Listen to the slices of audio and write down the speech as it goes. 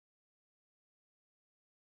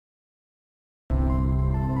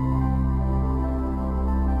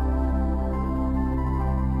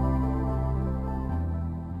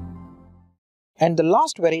And the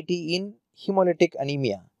last variety in hemolytic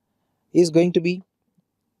anemia is going to be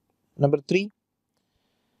number 3.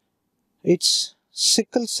 It's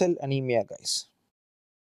sickle cell anemia, guys.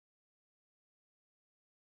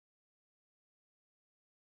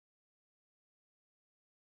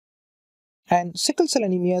 And sickle cell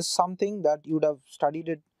anemia is something that you would have studied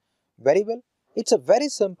it very well. It's a very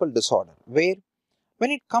simple disorder where when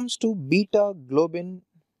it comes to beta globin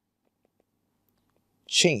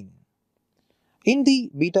chain, in the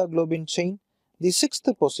beta globin chain, the sixth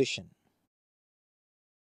position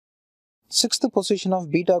of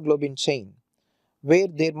beta globin chain, where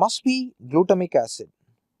there must be glutamic acid.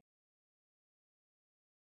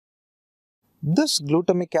 This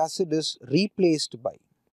glutamic acid is replaced by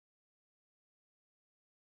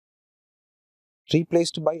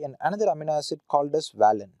another amino acid called as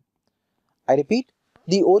valine. I repeat,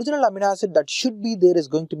 the original amino acid that should be there is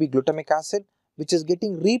going to be glutamic acid, which is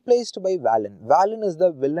getting replaced by valine. Valine is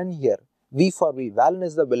the villain here. V for V. Valine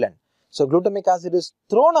is the villain. So glutamic acid is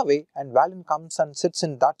thrown away and valine comes and sits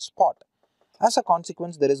in that spot. As a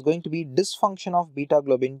consequence, there is going to be dysfunction of beta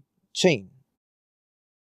globin chain.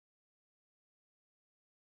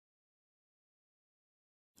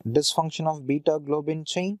 Dysfunction of beta globin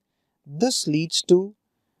chain. This leads to,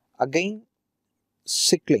 again,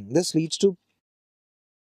 sickling. This leads to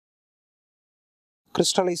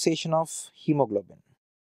crystallization of hemoglobin.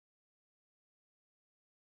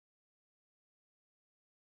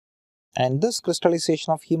 And this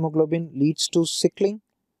crystallization of hemoglobin leads to sickling.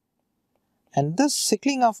 And this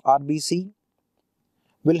sickling of RBC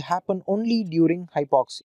will happen only during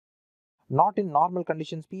hypoxia, not in normal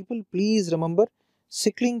conditions. People, please remember,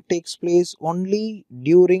 sickling takes place only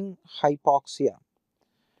during hypoxia.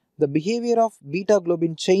 The behavior of beta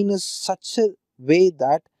globin chain is such a way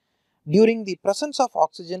that during the presence of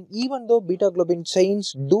oxygen, even though beta globin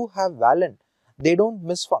chains do have valine, they don't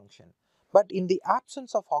misfunction. But in the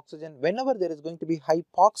absence of oxygen, whenever there is going to be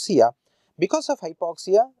hypoxia, because of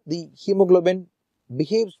hypoxia, the hemoglobin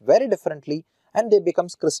behaves very differently and they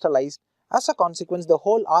becomes crystallized. As a consequence, the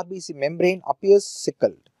whole RBC membrane appears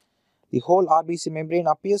sickled. The whole RBC membrane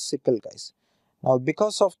appears sickled, guys. Now,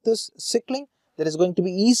 because of this sickling, there is going to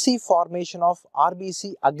be easy formation of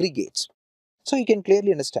RBC aggregates. So you can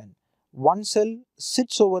clearly understand, one cell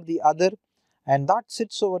sits over the other, and that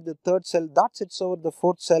sits over the third cell, that sits over the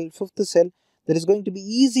fourth cell, fifth cell. There is going to be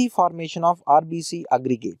easy formation of RBC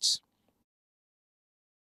aggregates.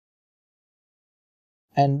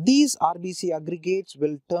 And these RBC aggregates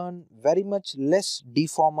will turn very much less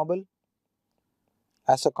deformable.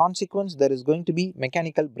 As a consequence, there is going to be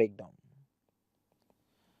mechanical breakdown.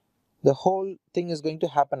 The whole thing is going to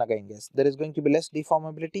happen again, guys. There is going to be less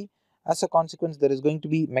deformability. As a consequence, there is going to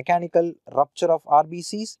be mechanical rupture of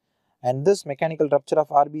RBCs, and this mechanical rupture of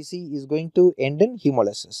RBC is going to end in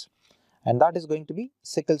hemolysis, and that is going to be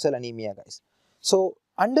sickle cell anemia, guys. So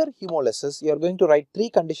under hemolysis, you are going to write 3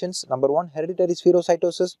 conditions. Number 1, hereditary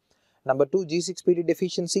spherocytosis. Number 2, G6PD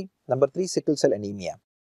deficiency. Number 3, sickle cell anemia.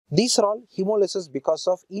 These are all hemolysis because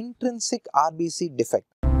of intrinsic RBC defect.